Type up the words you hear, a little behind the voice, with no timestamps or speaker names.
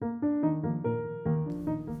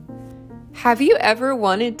Have you ever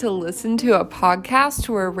wanted to listen to a podcast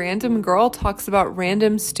where a random girl talks about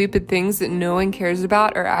random stupid things that no one cares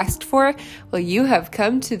about or asked for? Well, you have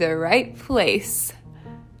come to the right place.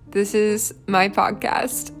 This is my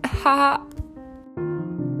podcast. Ha!